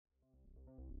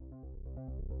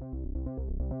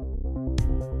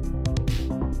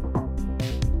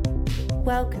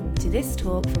Welcome to this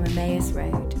talk from Emmaus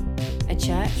Road, a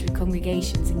church with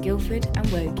congregations in Guildford and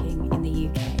Woking in the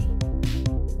UK.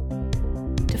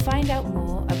 To find out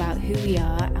more about who we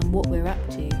are and what we're up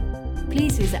to,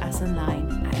 please visit us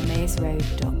online at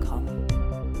emmausroad.com.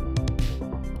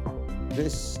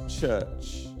 This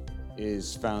church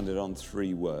is founded on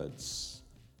three words.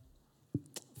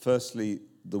 Firstly,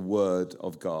 the Word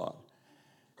of God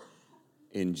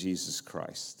in Jesus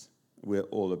Christ. We're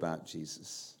all about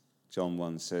Jesus. John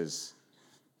 1 says,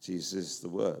 Jesus is the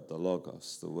Word, the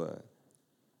Logos, the Word,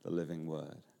 the living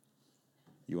Word.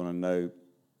 You want to know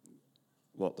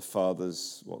what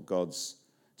what God's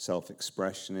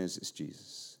self-expression is? It's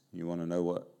Jesus. You want to know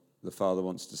what the Father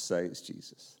wants to say? It's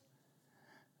Jesus.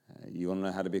 You want to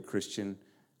know how to be a Christian?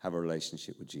 Have a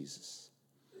relationship with Jesus.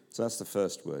 So that's the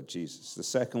first word, Jesus. The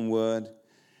second word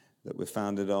that we're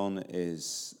founded on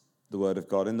is the Word of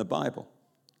God in the Bible.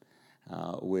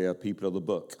 We are people of the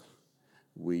book.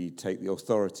 We take the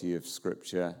authority of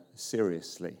Scripture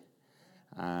seriously,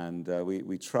 and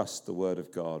we trust the Word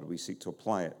of God. We seek to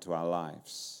apply it to our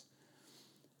lives.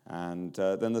 And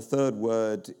then the third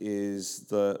word is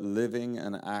the living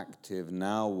and active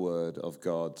now Word of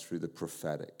God through the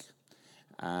prophetic.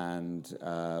 And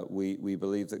we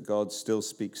believe that God still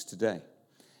speaks today.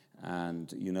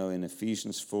 And, you know, in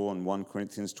Ephesians 4 and 1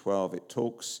 Corinthians 12, it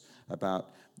talks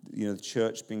about, the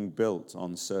church being built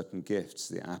on certain gifts,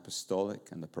 the apostolic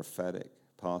and the prophetic,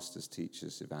 pastors,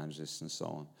 teachers, evangelists, and so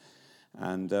on.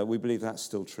 And we believe that's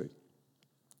still true.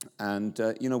 And,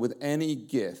 with any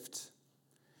gift,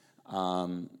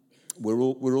 we're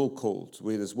all called.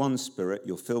 There's one Spirit,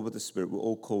 you're filled with the Spirit, we're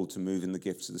all called to move in the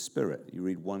gifts of the Spirit. You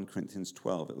read 1 Corinthians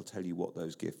 12, it will tell you what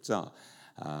those gifts are.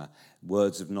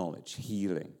 Words of knowledge,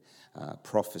 healing,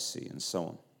 prophecy, and so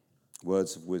on.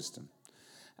 Words of wisdom.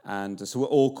 And so we're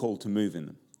all called to move in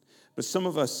them. But some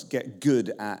of us get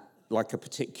good at, like, a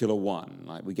particular one.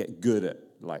 Like, we get good at,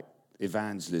 like,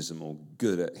 evangelism, or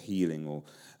good at healing,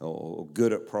 or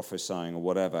good at prophesying, or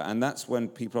whatever. And that's when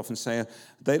people often say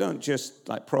they don't just,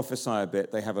 like, prophesy a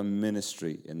bit, they have a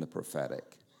ministry in the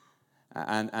prophetic.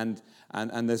 And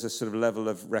there's a sort of level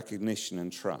of recognition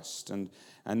and trust. And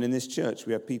in this church,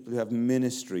 we have people who have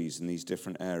ministries in these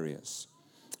different areas.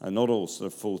 And not all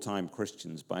sort of full-time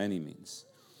Christians by any means.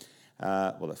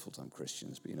 Well, they're full-time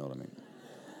Christians, but you know what I mean.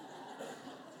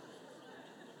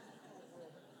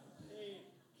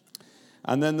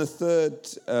 And then the third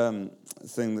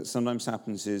thing that sometimes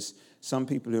happens is some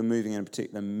people who are moving in a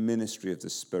particular ministry of the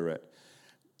Spirit,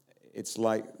 it's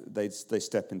like they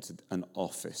step into an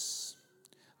office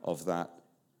of that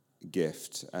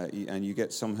gift. And you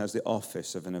get someone who has the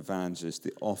office of an evangelist,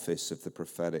 the office of the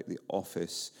prophetic, the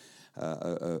office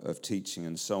of teaching,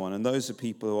 and so on. And those are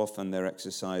people who often they're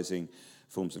exercising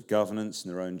forms of governance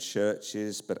in their own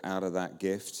churches, but out of that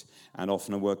gift, and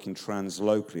often are working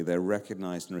translocally. They're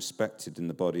recognized and respected in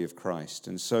the body of Christ.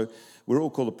 And so we're all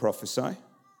called to prophesy,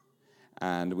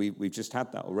 and we've just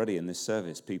had that already in this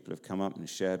service. People have come up and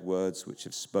shared words which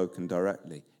have spoken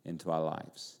directly into our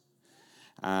lives.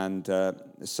 And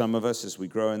some of us, as we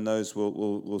grow in those,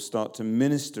 will start to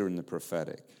minister in the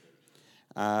prophetic.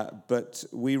 But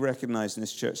we recognize in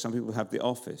this church some people have the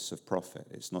office of prophet.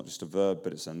 It's not just a verb,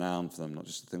 but it's a noun for them, not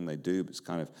just a thing they do, but it's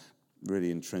kind of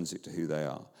really intrinsic to who they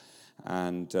are.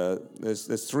 And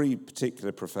there's three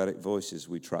particular prophetic voices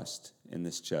we trust in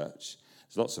this church.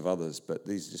 There's lots of others, but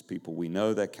these are just people we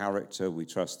know their character, we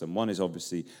trust them. One is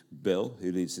obviously Bill,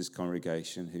 who leads this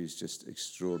congregation, who's just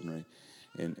extraordinary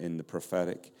in the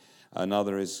prophetic.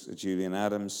 Another is Julian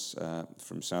Adams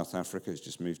from South Africa, who's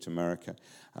just moved to America,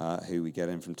 who we get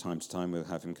in from time to time. We'll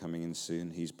have him coming in soon.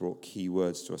 He's brought key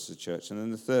words to us as a church. And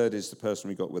then the third is the person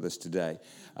we got with us today,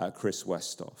 Chris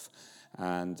Westhoff.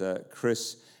 And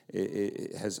Chris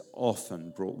has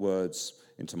often brought words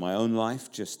into my own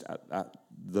life just at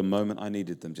the moment I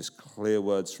needed them, just clear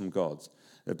words from God.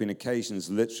 There have been occasions,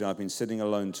 literally, I've been sitting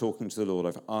alone talking to the Lord.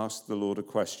 I've asked the Lord a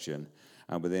question,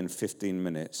 and within 15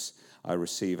 minutes, I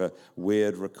receive a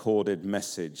weird recorded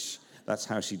message. That's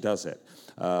how she does it,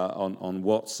 on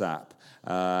WhatsApp,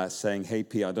 saying, "Hey,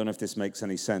 P, I don't know if this makes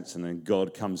any sense." And then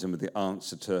God comes in with the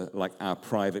answer to, like, our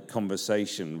private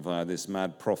conversation via this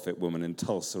mad prophet woman in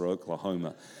Tulsa,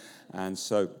 Oklahoma. And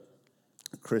so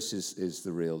Chris is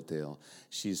the real deal.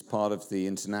 She's part of the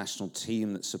international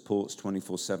team that supports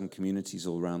 24/7 communities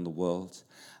all around the world.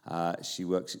 She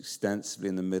works extensively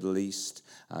in the Middle East.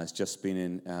 Has just been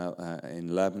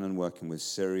in Lebanon working with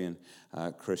Syrian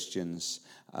Christians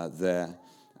there.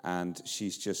 And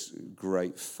she's just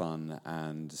great fun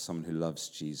and someone who loves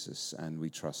Jesus, and we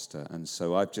trust her. And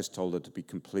so I've just told her to be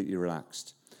completely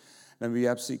relaxed. Let me be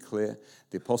absolutely clear.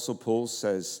 The Apostle Paul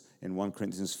says in 1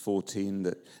 Corinthians 14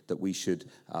 that we should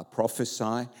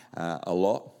prophesy a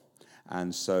lot.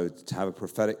 And so to have a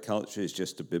prophetic culture is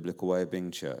just a biblical way of being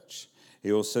church.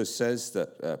 He also says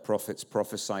that prophets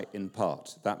prophesy in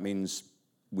part. That means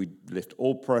we lift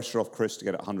all pressure off Chris to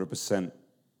get it 100%,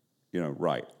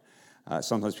 right.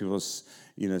 Sometimes people,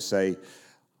 say,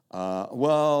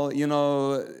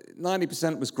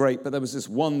 90% was great, but there was this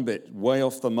one bit way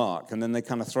off the mark, and then they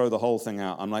kind of throw the whole thing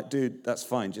out. I'm like, dude, that's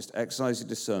fine. Just exercise your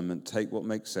discernment, take what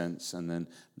makes sense, and then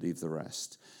leave the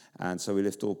rest. And so we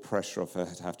lift all pressure off her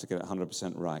to have to get it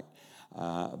 100% right.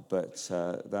 But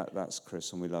that's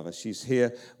Chris, and we love her. She's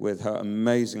here with her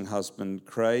amazing husband,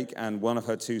 Craig, and one of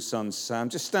her two sons, Sam.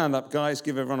 Just stand up, guys.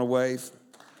 Give everyone a wave.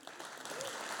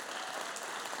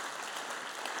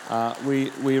 We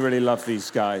really love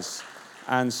these guys.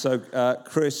 And so,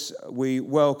 Chris, we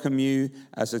welcome you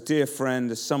as a dear friend,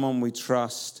 as someone we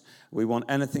trust. We want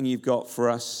anything you've got for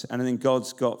us, anything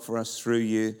God's got for us through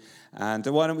you. And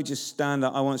why don't we just stand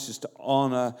up? I want us just to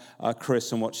honor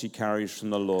Chris and what she carries from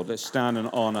the Lord. Let's stand and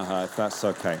honor her, if that's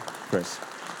okay. Chris.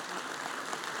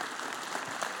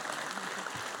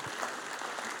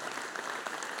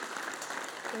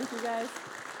 Thank you, guys.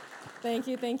 Thank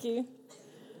you.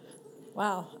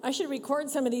 Wow, I should record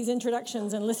some of these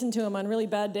introductions and listen to them on really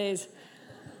bad days.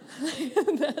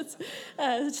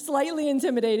 That's slightly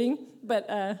intimidating, but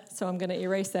so I'm going to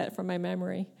erase that from my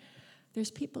memory. There's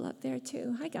people up there,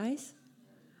 too. Hi, guys.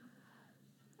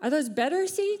 Are those better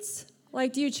seats?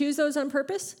 Like, do you choose those on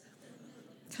purpose?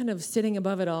 Kind of sitting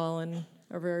above it all in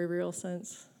a very real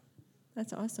sense.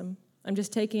 That's awesome. I'm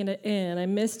just taking it in. I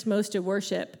missed most of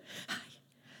worship.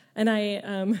 And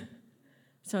I'm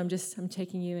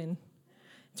taking you in.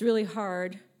 It's really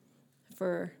hard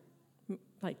for,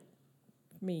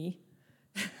 me.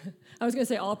 I was going to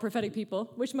say all prophetic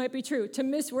people, which might be true, to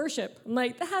miss worship. I'm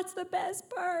like, that's the best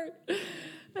part.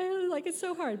 It's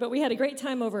so hard. But we had a great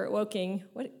time over at Woking.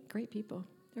 What great people.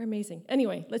 They're amazing.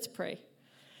 Anyway, let's pray.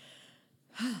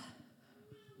 I'm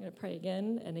going to pray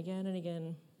again and again and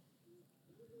again.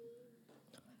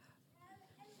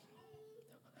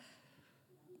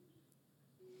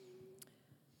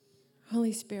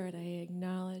 Holy Spirit, I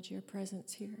acknowledge your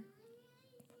presence here.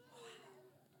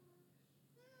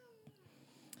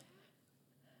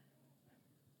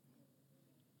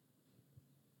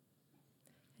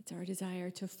 It's our desire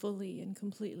to fully and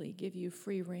completely give you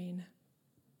free rein,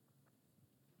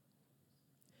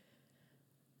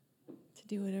 to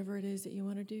do whatever it is that you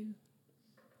want to do.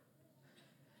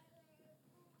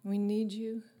 We need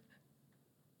you.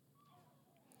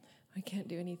 I can't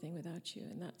do anything without you,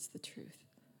 and that's the truth.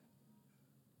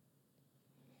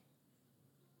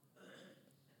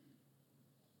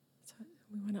 So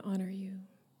we want to honor you.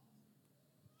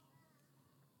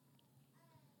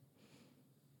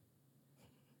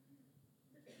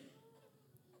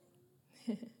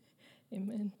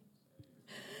 Amen.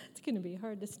 It's going to be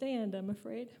hard to stand, I'm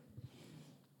afraid.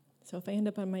 So if I end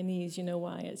up on my knees, you know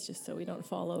why. It's just so we don't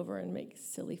fall over and make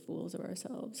silly fools of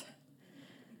ourselves.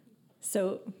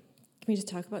 So can we just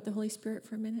talk about the Holy Spirit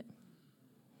for a minute?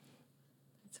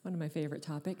 It's one of my favorite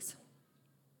topics.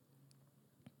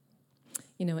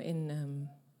 In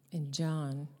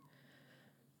John,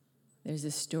 there's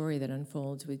this story that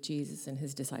unfolds with Jesus and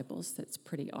his disciples that's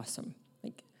pretty awesome.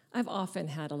 I've often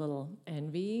had a little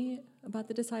envy about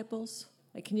the disciples.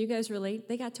 Can you guys relate?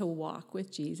 They got to walk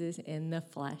with Jesus in the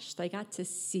flesh. They got to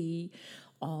see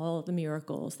all the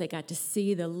miracles. They got to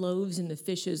see the loaves and the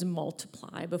fishes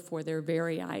multiply before their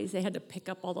very eyes. They had to pick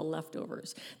up all the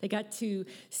leftovers. They got to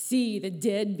see the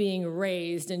dead being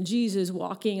raised and Jesus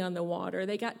walking on the water.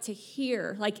 They got to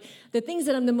hear, the things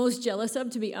that I'm the most jealous of,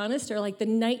 to be honest, are the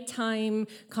nighttime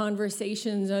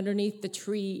conversations underneath the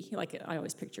tree. I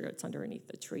always picture it's underneath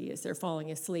the tree as they're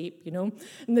falling asleep, and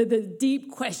the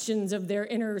deep questions of their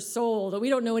inner soul that we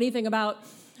don't know anything about.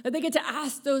 That they get to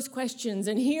ask those questions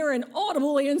and hear an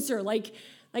audible answer.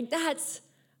 That's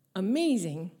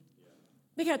amazing.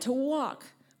 They got to walk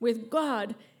with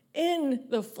God in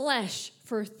the flesh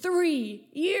for 3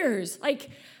 years.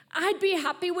 I'd be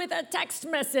happy with a text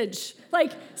message.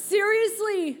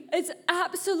 Seriously, it's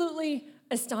absolutely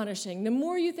astonishing. The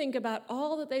more you think about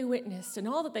all that they witnessed and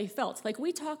all that they felt,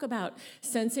 we talk about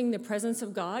sensing the presence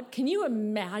of God. Can you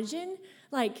imagine,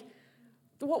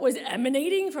 what was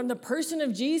emanating from the person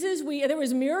of Jesus? There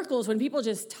was miracles when people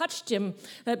just touched him,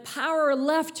 that power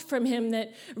left from him,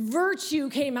 that virtue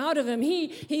came out of him.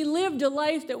 He lived a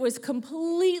life that was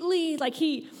completely,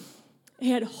 He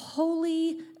had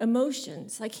holy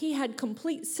emotions. Like, he had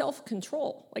complete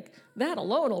self-control. Like, that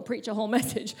alone will preach a whole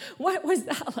message. What was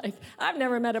that like? I've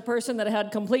never met a person that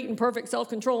had complete and perfect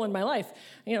self-control in my life.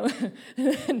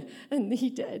 And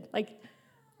he did. Like,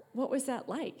 what was that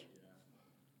like?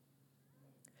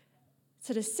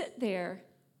 So to sit there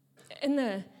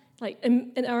in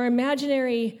our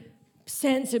imaginary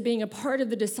sense of being a part of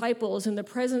the disciples in the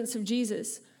presence of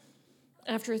Jesus,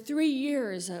 after 3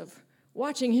 years of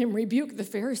watching him rebuke the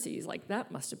Pharisees, like,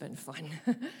 that must have been fun.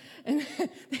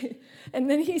 and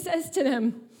then he says to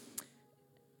them,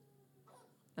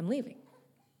 I'm leaving.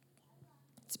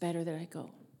 It's better that I go.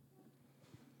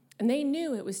 And they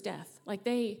knew it was death. Like,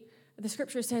 the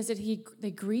scripture says that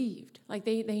they grieved. Like,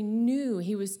 they knew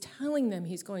he was telling them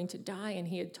he's going to die, and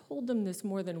he had told them this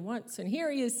more than once. And here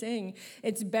he is saying,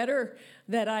 it's better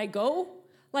that I go?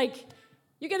 Like,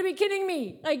 you got to be kidding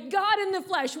me. Like, God in the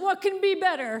flesh, what can be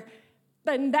better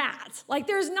than that? Like,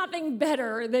 there's nothing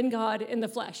better than God in the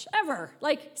flesh, ever.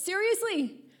 Like,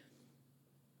 seriously?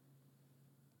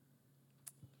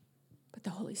 But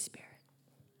the Holy Spirit.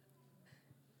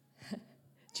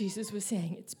 Jesus was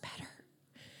saying, it's better.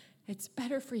 It's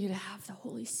better for you to have the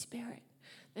Holy Spirit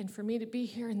than for me to be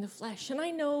here in the flesh. And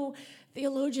I know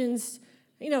theologians,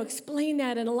 explain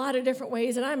that in a lot of different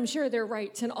ways, and I'm sure they're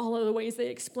right in all of the ways they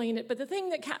explain it. But the thing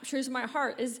that captures my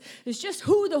heart is just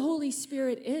who the Holy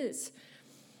Spirit is.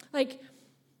 Like,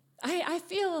 I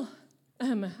feel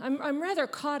I'm rather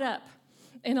caught up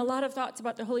in a lot of thoughts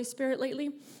about the Holy Spirit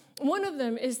lately. One of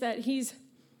them is that he's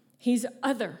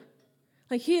other.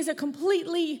 Like, he is a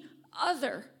completely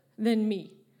other than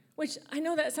me. Which I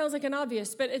know that sounds like an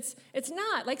obvious, but it's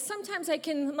not. Like, sometimes I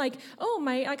can, like,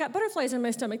 I got butterflies in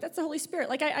my stomach. That's the Holy Spirit.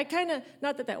 Like, I kind of,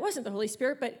 not that wasn't the Holy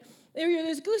Spirit, but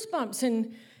there's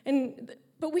goosebumps.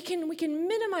 But we can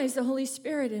minimize the Holy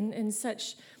Spirit in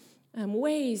such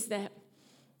ways that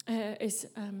is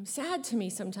sad to me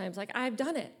sometimes. Like, I've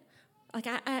done it. Like,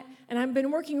 and I've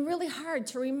been working really hard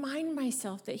to remind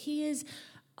myself that he is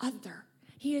other.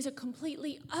 He is a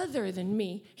completely other than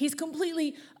me. He's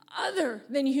completely other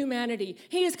than humanity.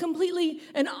 He is completely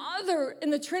an other in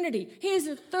the Trinity. He is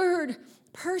the third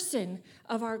person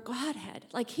of our Godhead.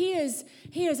 Like, he is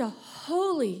a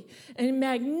holy and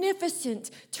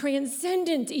magnificent,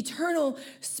 transcendent, eternal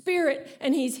spirit,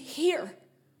 and he's here.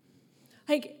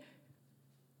 Like,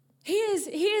 he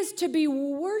is to be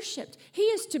worshiped. He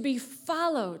is to be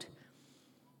followed.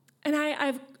 And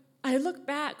I look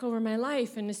back over my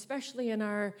life, and especially in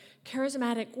our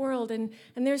charismatic world, and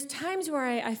there's times where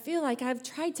I feel like I've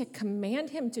tried to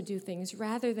command him to do things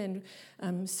rather than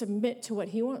submit to what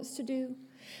he wants to do.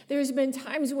 There's been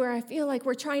times where I feel like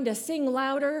we're trying to sing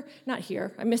louder. Not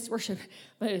here. I missed worship,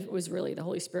 but it was really, the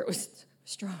Holy Spirit was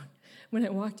strong when I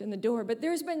walked in the door. But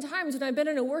there's been times when I've been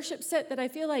in a worship set that I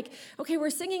feel like, okay, we're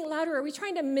singing louder. Are we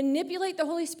trying to manipulate the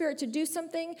Holy Spirit to do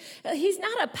something? He's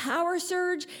not a power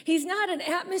surge. He's not an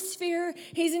atmosphere.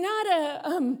 He's not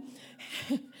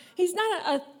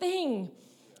a thing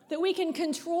that we can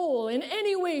control in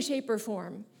any way, shape, or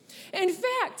form. In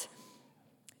fact,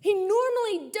 he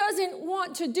normally doesn't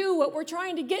want to do what we're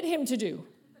trying to get him to do.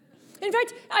 In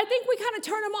fact, I think we kind of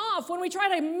turn him off when we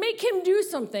try to make him do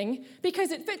something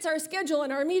because it fits our schedule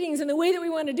and our meetings and the way that we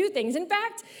want to do things. In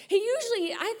fact, he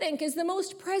usually, I think, is the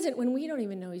most present when we don't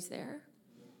even know he's there.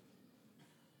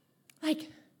 Like,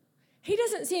 he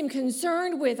doesn't seem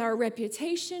concerned with our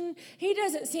reputation. He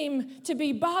doesn't seem to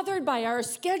be bothered by our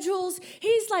schedules.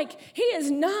 He's like, he is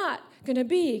not going to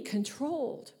be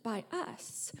controlled by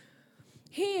us.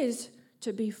 He is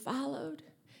to be followed.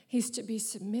 He's to be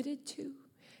submitted to.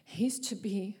 He's to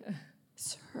be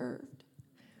served.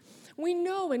 We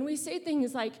know when we say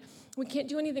things like, we can't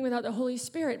do anything without the Holy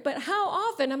Spirit, but how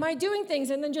often am I doing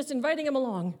things and then just inviting him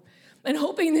along and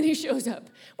hoping that he shows up?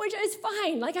 Which is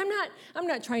fine. Like, I'm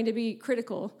not trying to be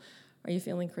critical. Are you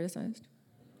feeling criticized?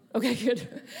 Okay,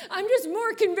 good. I'm just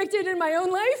more convicted in my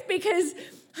own life because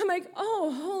I'm like,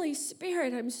 oh, Holy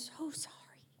Spirit, I'm so sorry.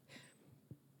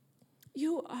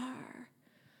 You are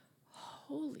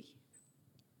holy.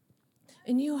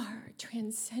 And you are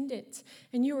transcendent,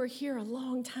 and you were here a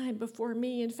long time before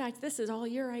me. In fact, this is all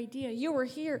your idea. You were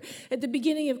here at the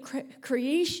beginning of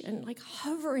creation, like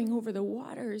hovering over the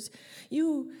waters.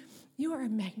 You are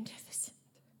magnificent.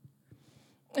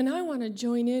 And I want to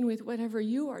join in with whatever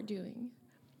you are doing.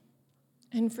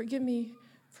 And forgive me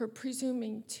for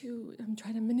presuming to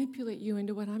try to manipulate you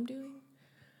into what I'm doing.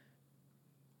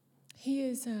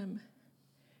 He's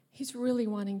really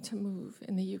wanting to move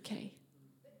in the UK.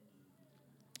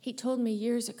 He told me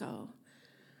years ago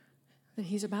that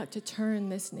he's about to turn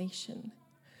this nation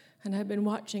And I've been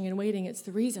watching and waiting. It's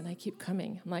the reason I keep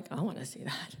coming. I'm like, I want to see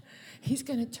that. He's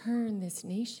going to turn this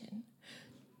nation.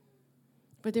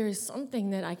 But there is something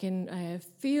that I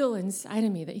feel inside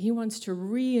of me that he wants to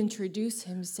reintroduce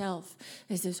himself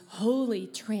as this holy,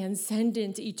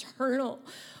 transcendent, eternal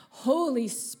Holy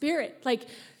Spirit. Like,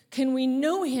 can we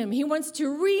know him? He wants to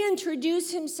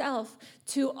reintroduce himself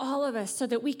to all of us so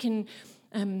that we can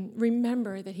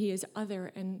remember that he is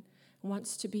other and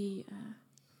wants to be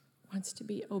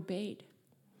obeyed,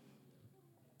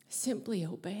 simply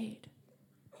obeyed.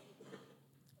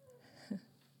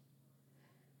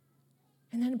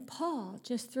 And then Paul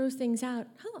just throws things out.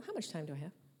 How much time do I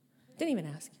have? Didn't even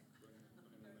ask.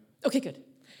 Okay, good.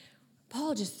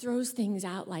 Paul just throws things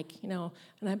out like, and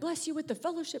I bless you with the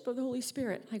fellowship of the Holy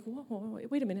Spirit. Like, whoa,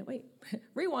 wait a minute,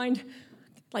 rewind.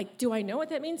 Like, do I know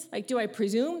what that means? Like, do I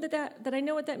presume that I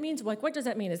know what that means? Like, what does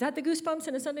that mean? Is that the goosebumps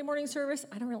in a Sunday morning service?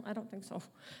 I don't think so.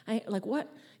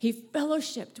 What? He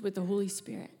fellowshipped with the Holy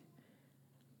Spirit.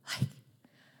 Like,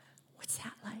 what's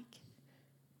that like?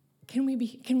 Can we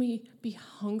be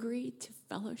hungry to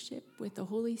fellowship with the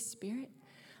Holy Spirit?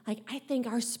 Like, I think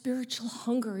our spiritual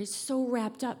hunger is so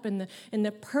wrapped up in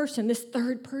the person, this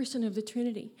third person of the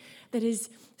Trinity, that is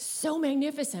so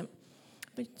magnificent,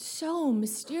 but so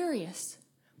mysterious.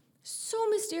 So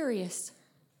mysterious.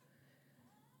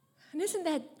 And isn't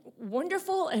that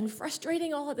wonderful and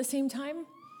frustrating all at the same time?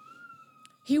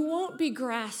 He won't be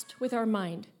grasped with our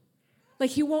mind. Like,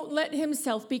 he won't let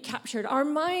himself be captured. Our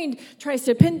mind tries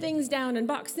to pin things down and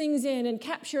box things in and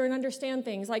capture and understand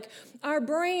things. Like, our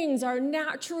brains are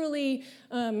naturally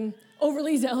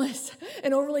overly zealous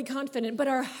and overly confident, but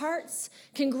our hearts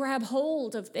can grab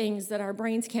hold of things that our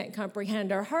brains can't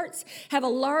comprehend. Our hearts have a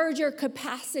larger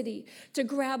capacity to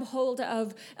grab hold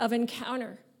of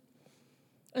encounter.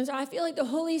 And so I feel like the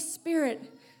Holy Spirit,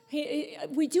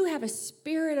 we do have a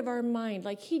spirit of our mind.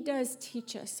 Like, he does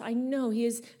teach us. I know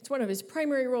it's one of his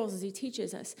primary roles is he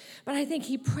teaches us. But I think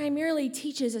he primarily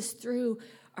teaches us through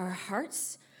our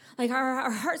hearts. Like,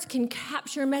 our hearts can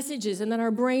capture messages, and then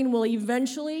our brain will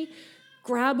eventually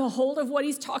grab a hold of what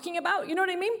he's talking about. You know what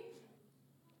I mean?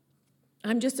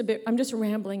 I'm just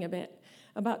rambling a bit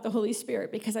about the Holy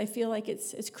Spirit because I feel like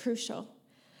it's crucial.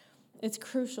 It's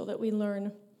crucial that we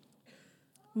learn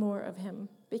more of him,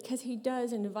 because he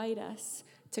does invite us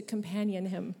to companion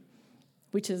him,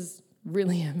 which is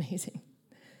really amazing.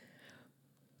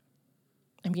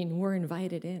 I mean, we're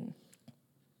invited in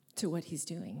to what he's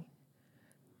doing.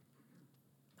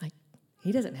 Like,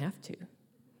 he doesn't have to.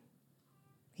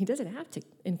 He doesn't have to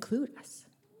include us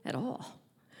at all.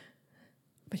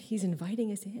 But he's inviting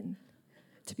us in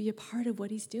to be a part of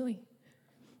what he's doing.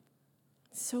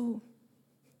 So,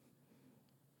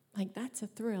 like, that's a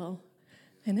thrill.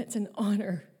 And it's an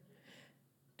honor.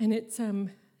 And it's and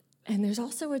there's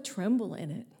also a tremble in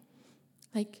it.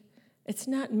 Like, it's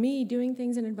not me doing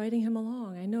things and inviting him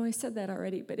along. I know I said that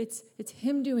already, but it's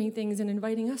him doing things and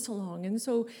inviting us along. And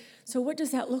so what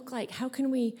does that look like? How can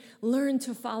we learn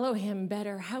to follow him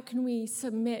better? How can we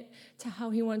submit to how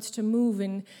he wants to move?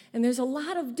 And there's a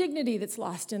lot of dignity that's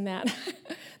lost in that.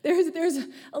 there's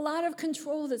a lot of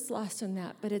control that's lost in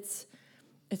that, but it's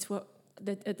what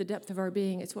at the depth of our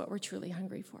being, it's what we're truly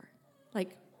hungry for.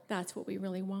 Like, that's what we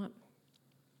really want,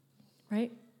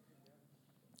 right?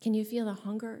 Can you feel the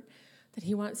hunger that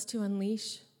he wants to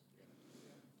unleash,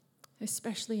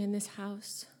 especially in this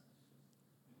house?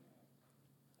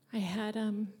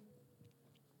 I've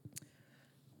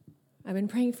been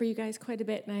praying for you guys quite a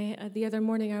bit, and the other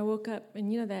morning I woke up,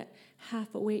 and that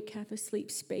half awake, half asleep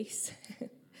space.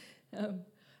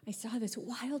 I saw this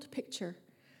wild picture.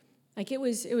 Like, it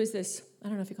was this, I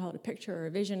don't know if you call it a picture or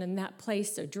a vision in that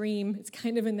place, a dream. It's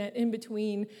kind of in that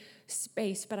in-between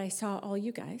space, but I saw all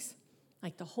you guys,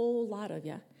 like the whole lot of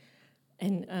you.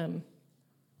 And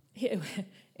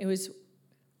it was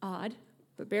odd,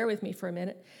 but bear with me for a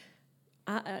minute.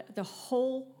 The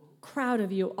whole crowd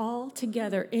of you all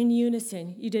together in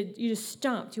unison, you just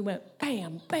stomped. You went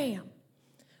bam, bam.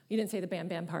 You didn't say the bam,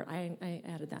 bam part. I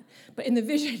added that. But in the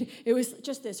vision, it was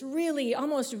just this really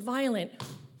almost violent,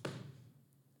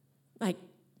 like,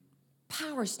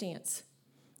 power stance.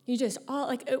 You just all,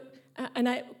 like, and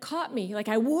it caught me. Like,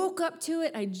 I woke up to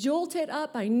it. I jolted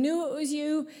up. I knew it was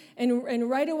you. And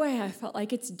right away, I felt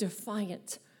like it's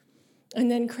defiant.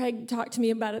 And then Craig talked to me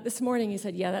about it this morning. He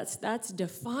said, yeah, that's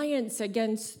defiance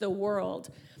against the world.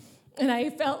 And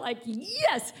I felt like,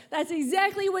 yes, that's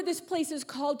exactly what this place is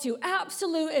called to.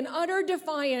 Absolute and utter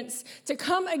defiance to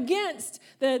come against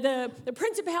the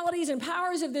principalities and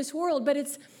powers of this world. But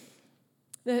it's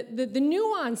the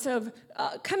nuance of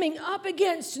coming up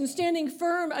against and standing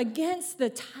firm against the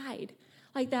tide.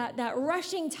 Like that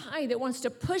rushing tide that wants to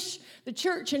push the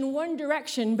church in one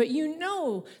direction, but you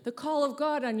know the call of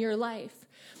God on your life.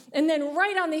 And then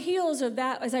right on the heels of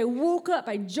that, as I woke up,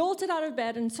 I jolted out of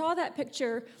bed and saw that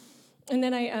picture, and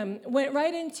then I went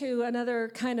right into another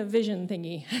kind of vision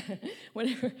thingy,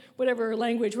 whatever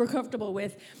language we're comfortable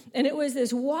with. And it was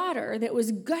this water that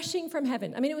was gushing from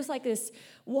heaven. I mean, it was like this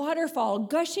waterfall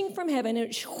gushing from heaven.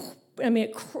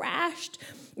 It crashed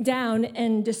down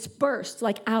and dispersed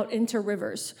like out into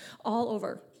rivers all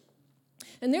over.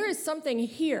 And there is something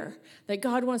here that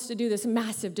God wants to do, this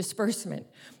massive disbursement.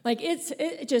 Like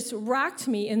it just rocked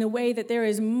me in the way that there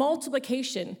is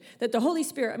multiplication that the Holy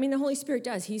Spirit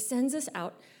does. He sends us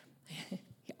out.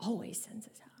 He always sends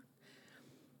us out.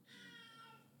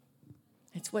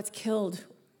 It's what's killed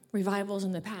revivals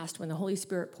in the past when the Holy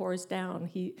Spirit pours down.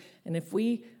 And if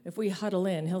we huddle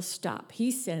in, he'll stop.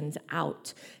 He sends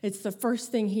out. It's the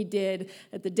first thing he did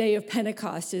at the day of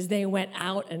Pentecost is they went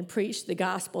out and preached the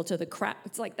gospel to the crowd.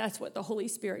 It's like that's what the Holy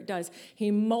Spirit does. He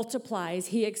multiplies,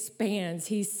 he expands,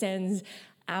 he sends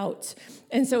out.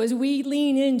 And so as we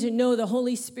lean in to know the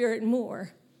Holy Spirit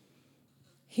more,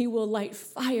 he will light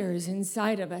fires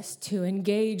inside of us to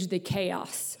engage the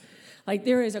chaos. Like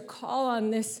there is a call on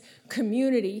this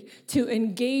community to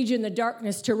engage in the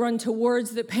darkness, to run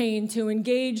towards the pain, to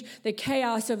engage the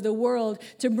chaos of the world,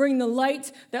 to bring the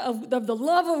light of the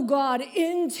love of God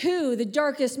into the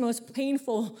darkest, most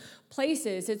painful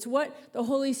places. It's what the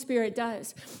Holy Spirit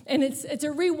does. And it's a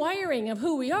rewiring of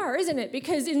who we are, isn't it?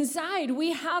 Because inside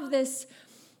we have this...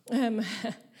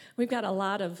 We've got a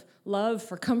lot of love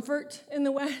for comfort in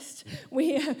the West.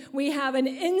 We have an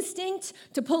instinct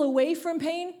to pull away from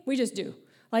pain. We just do.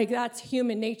 Like, that's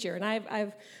human nature. And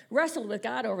I've wrestled with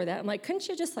God over that. I'm like, couldn't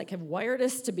you just have wired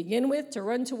us to begin with to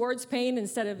run towards pain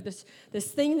instead of this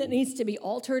thing that needs to be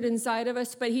altered inside of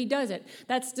us? But he doesn't.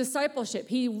 That's discipleship.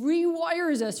 He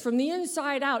rewires us from the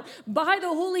inside out by the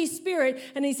Holy Spirit.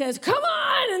 And he says, come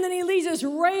on! And then he leads us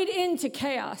right into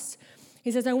chaos.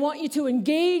 He says, I want you to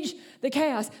engage the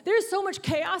chaos. There's so much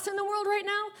chaos in the world right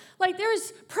now. Like,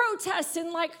 there's protests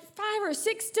in 5 or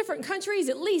 6 different countries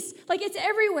at least. Like, it's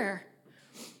everywhere.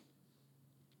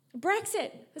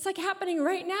 Brexit, it's happening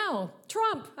right now.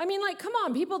 Trump, come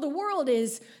on, people, the world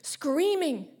is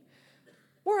screaming.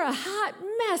 We're a hot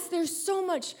mess. There's so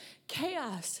much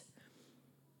chaos.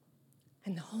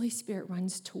 And the Holy Spirit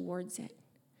runs towards it.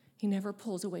 He never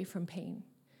pulls away from pain.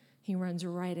 He runs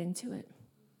right into it.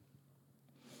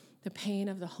 The pain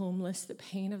of the homeless, the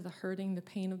pain of the hurting, the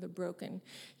pain of the broken.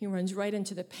 He runs right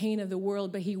into the pain of the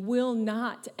world, but he will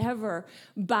not ever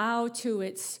bow to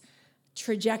its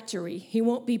trajectory. He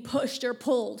won't be pushed or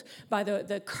pulled by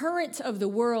the current of the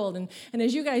world. And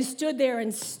as you guys stood there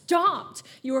and stomped,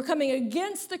 you were coming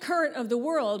against the current of the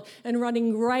world and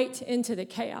running right into the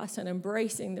chaos and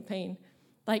embracing the pain,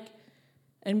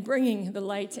 and bringing the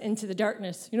light into the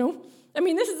darkness,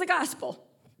 This is the gospel.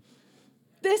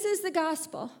 This is the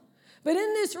gospel. But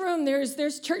in this room,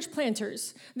 there's church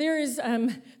planters. There's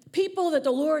people that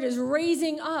the Lord is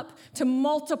raising up to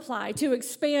multiply, to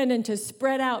expand, and to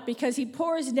spread out because he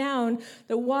pours down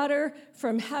the water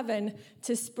from heaven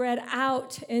to spread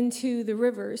out into the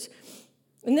rivers.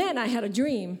 And then I had a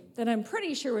dream that I'm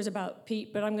pretty sure was about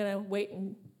Pete, but I'm going to wait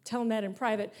and tell him that in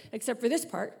private, except for this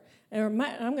part. And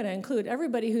I'm going to include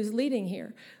everybody who's leading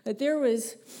here. That there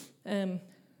was, in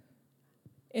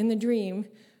the dream,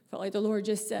 felt like the Lord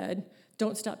just said,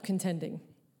 don't stop contending.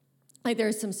 There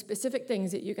are some specific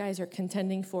things that you guys are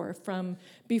contending for from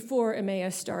before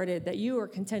Emmaus started that you were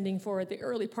contending for at the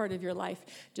early part of your life.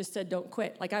 Just said, don't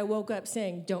quit. I woke up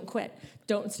saying, don't quit.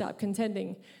 Don't stop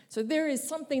contending. So there is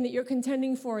something that you're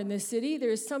contending for in this city.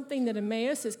 There is something that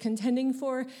Emmaus is contending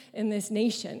for in this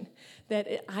nation.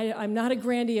 That I'm not a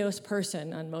grandiose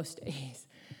person on most days.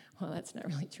 Well, that's not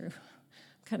really true.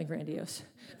 I'm kind of grandiose.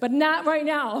 But not right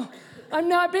now. I'm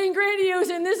not being grandiose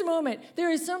in this moment. There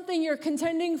is something you're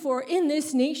contending for in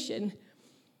this nation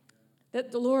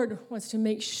that the Lord wants to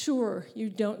make sure you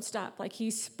don't stop.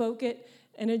 He spoke it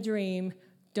in a dream,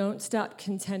 don't stop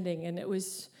contending. And it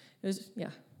was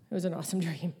an awesome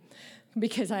dream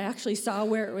because I actually saw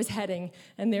where it was heading.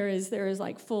 And there is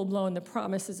full-blown, the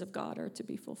promises of God are to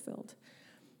be fulfilled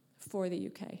for the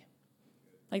UK.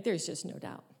 There's just no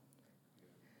doubt.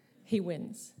 He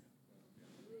wins.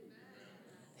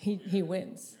 He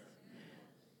wins.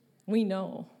 We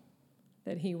know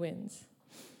that he wins.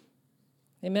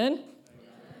 Amen?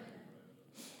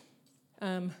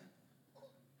 Can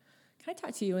I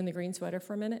talk to you in the green sweater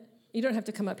for a minute? You don't have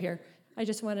to come up here. I'm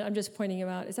just pointing you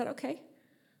out. Is that okay?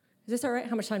 Is this all right?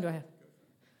 How much time do I have?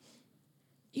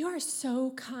 You are so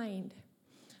kind.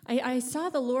 I saw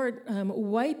the Lord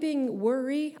wiping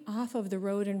worry off of the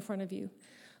road in front of you.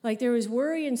 Like there was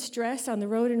worry and stress on the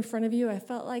road in front of you. I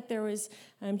felt like there was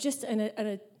just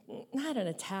not an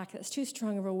attack, that's too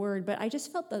strong of a word, but I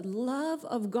just felt the love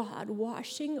of God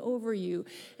washing over you.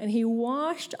 And he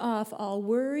washed off all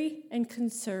worry and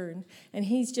concern. And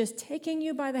he's just taking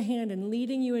you by the hand and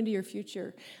leading you into your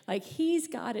future. Like he's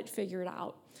got it figured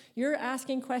out. You're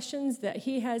asking questions that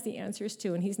he has the answers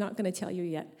to, and he's not going to tell you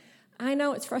yet. I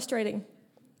know it's frustrating.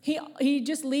 He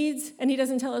just leads, and he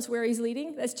doesn't tell us where he's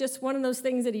leading. That's just one of those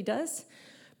things that he does.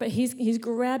 But he's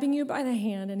grabbing you by the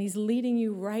hand, and he's leading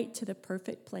you right to the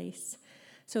perfect place.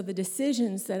 So the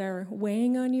decisions that are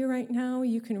weighing on you right now,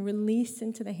 you can release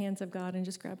into the hands of God and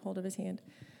just grab hold of his hand.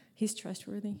 He's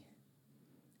trustworthy.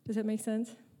 Does that make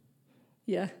sense?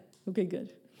 Yeah? Okay,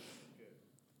 good.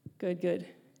 Good.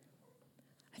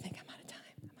 I think I'm out of time.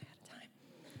 Am I out of time?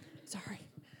 Sorry.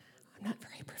 I'm not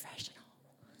very professional.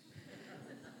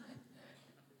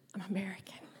 I'm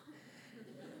American.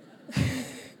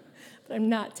 But I'm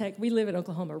not we live in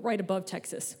Oklahoma, right above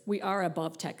Texas. We are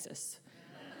above Texas.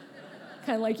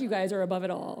 Kind of like you guys are above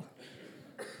it all.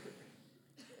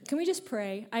 Can we just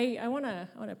pray? I want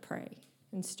to pray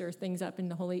and stir things up in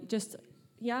the Holy.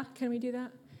 Can we do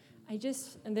that?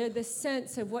 And there's this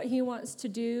sense of what he wants to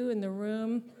do in the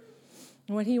room,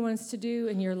 and what he wants to do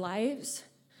in your lives.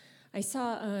 I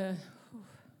saw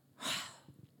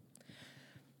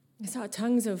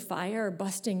tongues of fire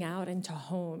busting out into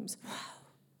homes. Wow.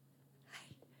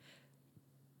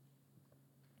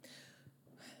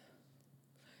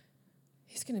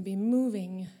 He's going to be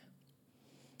moving.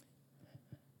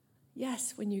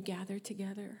 Yes, when you gather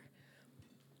together.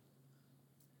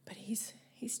 But he's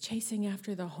chasing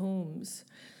after the homes.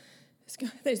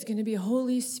 There's going to be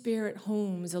Holy Spirit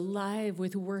homes alive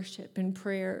with worship and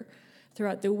prayer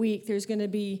throughout the week. There's going to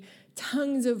be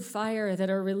tongues of fire that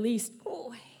are released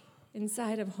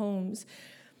inside of homes.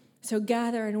 So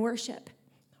gather and worship.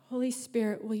 Holy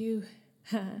Spirit, will you?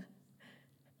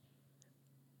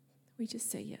 We just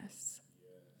say yes.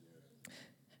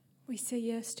 We say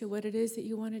yes to what it is that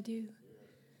you want to do.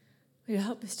 Will you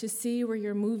help us to see where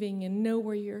you're moving and know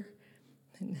when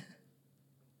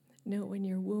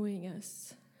you're wooing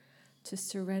us to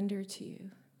surrender to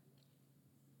you.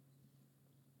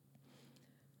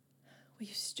 Will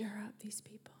you stir up these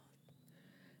people?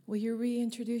 Will you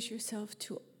reintroduce yourself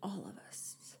to all of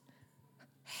us?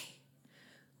 Hey,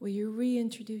 will you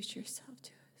reintroduce yourself to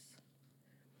us?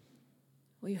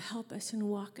 Will you help us and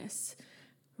walk us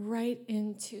right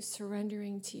into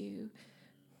surrendering to you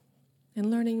and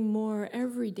learning more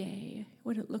every day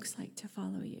what it looks like to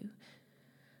follow you?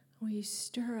 Will you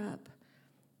stir up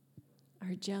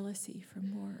our jealousy for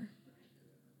more?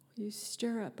 Will you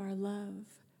stir up our love?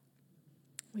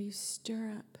 Will you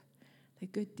stir up the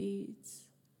good deeds?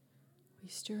 Will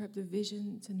you stir up the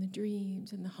visions and the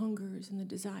dreams and the hungers and the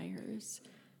desires?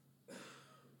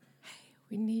 Hey,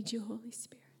 we need you, Holy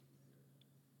Spirit.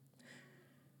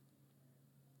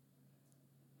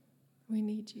 We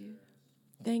need you.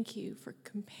 Thank you for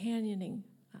companioning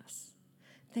us.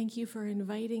 Thank you for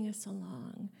inviting us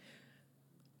along.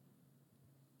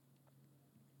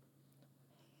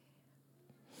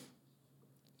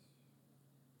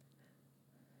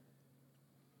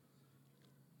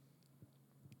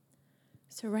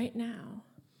 So right now,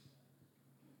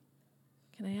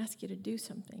 can I ask you to do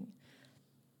something?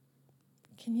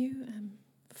 Can you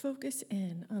focus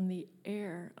in on the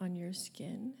air on your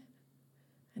skin?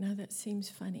 I know that seems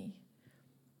funny,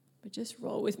 but just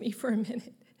roll with me for a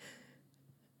minute.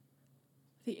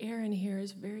 The air in here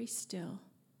is very still,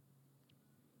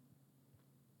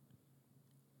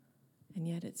 and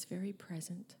yet it's very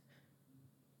present.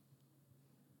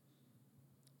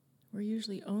 We're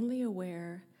usually only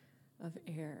aware of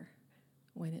air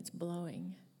when it's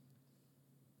blowing.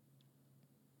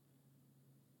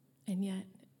 And yet,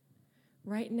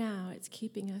 right now, it's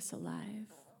keeping us alive.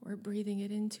 We're breathing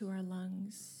it into our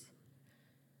lungs.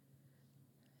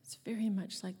 It's very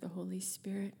much like the Holy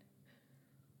Spirit.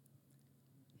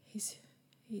 He's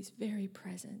very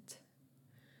present.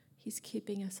 He's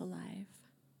keeping us alive.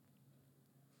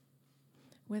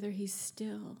 Whether he's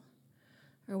still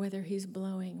or whether he's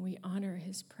blowing, we honor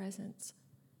his presence.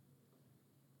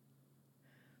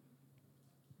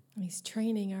 And he's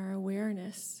training our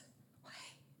awareness.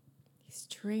 He's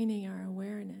training our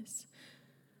awareness.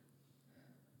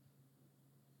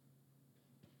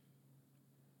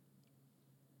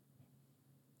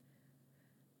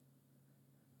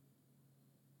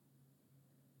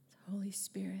 Holy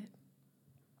Spirit,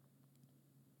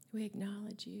 we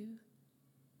acknowledge you.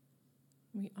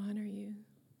 We honor you.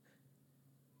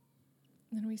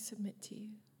 And we submit to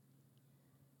you.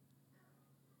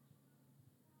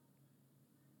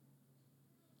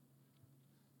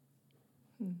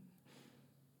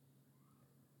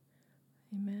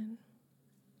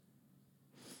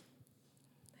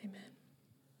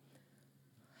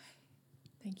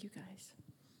 Thank you, guys.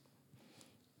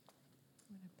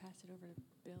 I'm going to pass it over to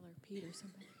Bill or Pete or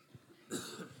somebody.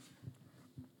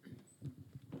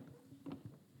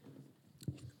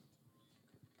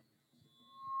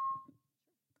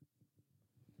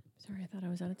 Sorry, I thought I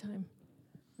was out of time.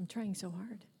 I'm trying so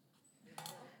hard.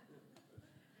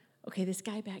 Okay, this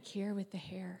guy back here with the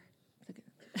hair. Look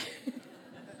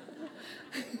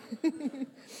at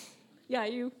Yeah,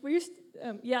 you. Will you?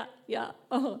 Yeah.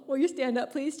 Oh, will you stand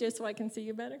up, please, just so I can see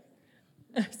you better?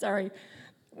 Sorry.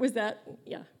 Was that?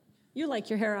 Yeah. You like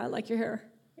your hair. I like your hair.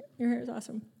 Your hair is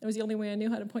awesome. That was the only way I knew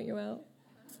how to point you out.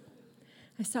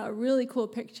 I saw a really cool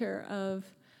picture of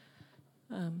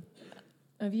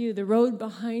you. The road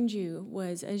behind you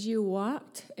was, as you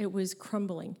walked, it was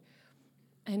crumbling,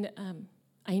 and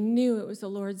I knew it was the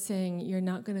Lord saying, "You're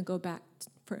not going to go back.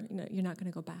 You're not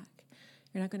going to go back.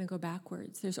 You're not going to go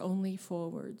backwards. There's only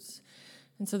forwards."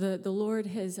 And so the Lord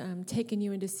has taken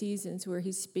you into seasons where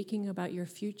he's speaking about your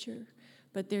future.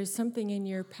 But there's something in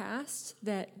your past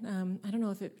that, I don't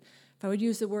know if I would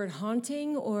use the word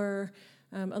haunting or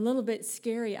a little bit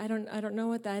scary. I don't know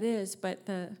what that is, but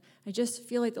I just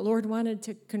feel like the Lord wanted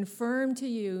to confirm to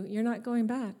you, you're not going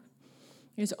back.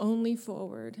 It's only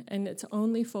forward, and it's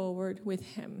only forward with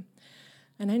him.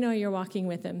 And I know you're walking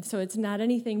with him, so it's not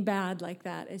anything bad like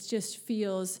that. It just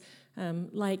feels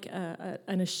like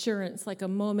an assurance, like a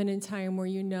moment in time where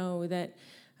you know that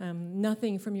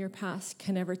nothing from your past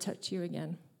can ever touch you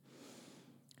again.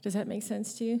 Does that make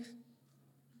sense to you?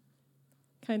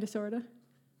 Kind of, sort of?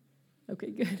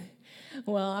 Okay, good.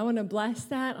 Well, I want to bless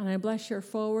that, and I bless your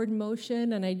forward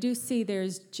motion, and I do see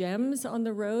there's gems on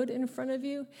the road in front of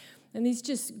you. And these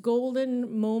just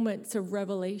golden moments of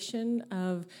revelation,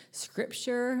 of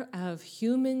scripture, of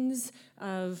humans,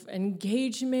 of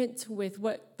engagement with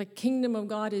what the kingdom of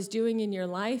God is doing in your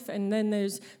life. And then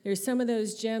there's some of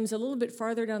those gems a little bit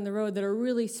farther down the road that are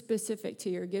really specific to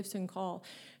your gifts and call.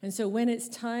 And so when it's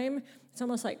time, it's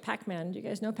almost like Pac-Man. Do you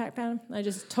guys know Pac-Man? I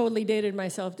just totally dated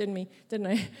myself, didn't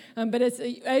I? But it's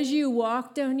as you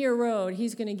walk down your road,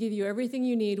 he's going to give you everything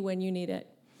you need when you need it.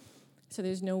 So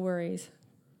there's no worries.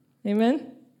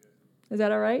 Amen? Is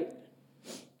that all right?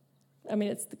 I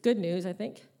mean, it's the good news, I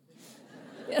think.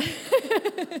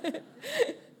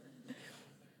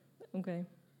 Okay.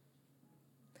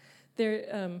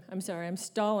 I'm sorry, I'm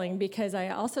stalling because I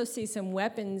also see some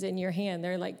weapons in your hand.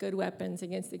 They're like good weapons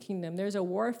against the kingdom. There's a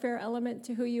warfare element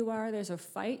to who you are. There's a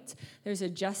fight. There's a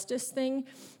justice thing.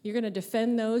 You're going to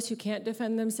defend those who can't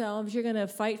defend themselves. You're going to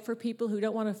fight for people who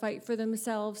don't want to fight for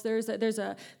themselves. There's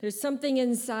something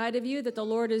inside of you that the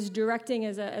Lord is directing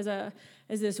as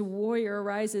this warrior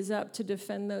rises up to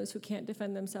defend those who can't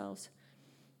defend themselves.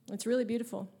 It's really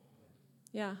beautiful.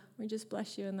 Yeah, we just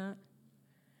bless you in that.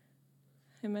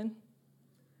 Amen.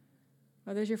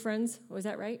 Are those your friends? Was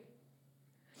that right?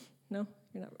 No?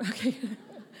 You're not? Okay.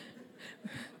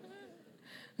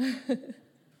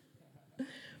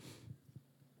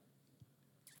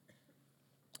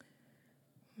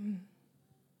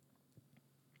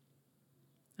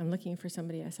 I'm looking for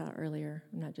somebody I saw earlier.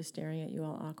 I'm not just staring at you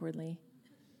all awkwardly.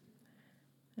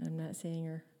 And I'm not seeing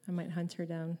her. I might hunt her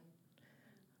down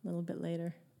a little bit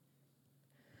later.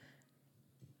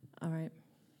 All right.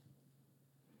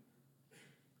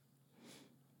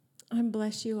 I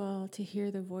bless you all to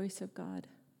hear the voice of God.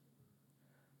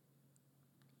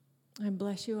 I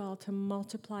bless you all to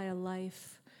multiply a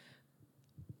life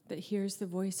that hears the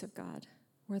voice of God,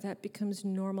 where that becomes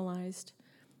normalized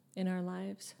in our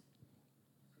lives.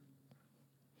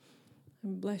 I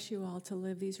bless you all to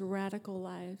live these radical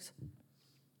lives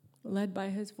led by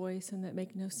his voice and that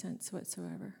make no sense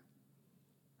whatsoever.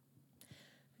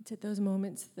 It's at those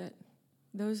moments that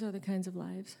those are the kinds of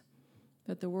lives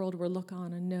that the world will look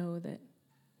on and know that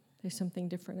there's something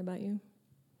different about you.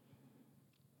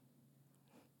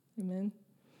 Amen.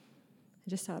 I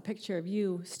just saw a picture of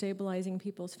you stabilizing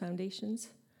people's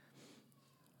foundations.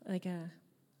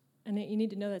 And you need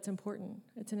to know that's important.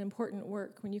 It's an important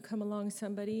work when you come along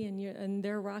somebody and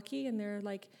they're rocky and they're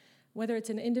like, whether it's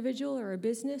an individual or a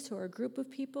business or a group of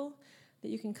people, that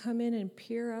you can come in and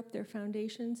peer up their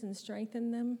foundations and strengthen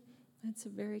them. That's a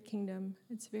very kingdom.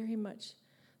 It's very much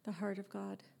the heart of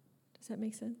God. Does that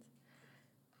make sense?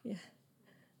 Yeah.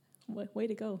 Way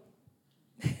to go.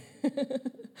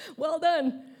 Well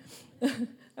done.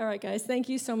 All right, guys. Thank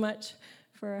you so much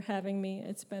for having me.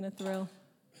 It's been a thrill.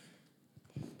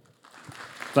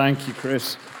 Thank you,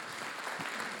 Chris.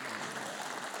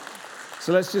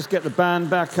 So let's just get the band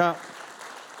back up.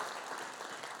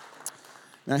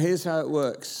 Now, here's how it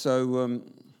works. So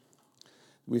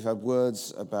we've had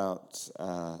words about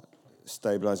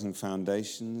stabilizing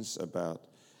foundations, about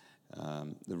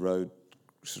the road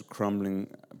sort of crumbling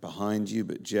behind you,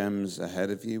 but gems ahead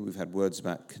of you. We've had words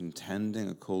about contending,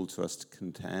 a call to us to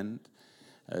contend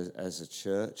as a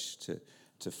church,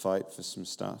 to fight for some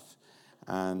stuff.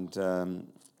 And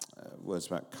words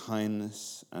about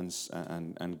kindness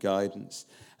and guidance.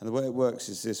 And the way it works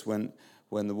is this: when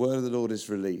the word of the Lord is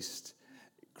released,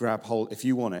 grab hold. If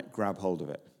you want it, grab hold of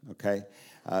it. Okay,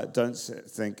 don't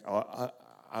think,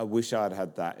 I wish I'd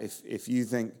had that. If you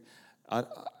think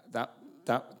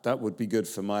that would be good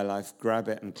for my life, grab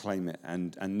it and claim it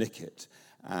and nick it.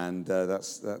 And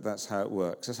that's how it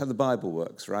works. That's how the Bible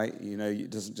works, right? You know,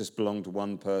 it doesn't just belong to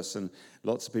one person.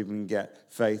 Lots of people can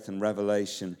get faith and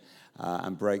revelation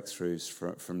and breakthroughs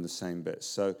from the same bits.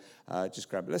 So just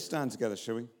grab it. Let's stand together,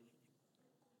 shall we?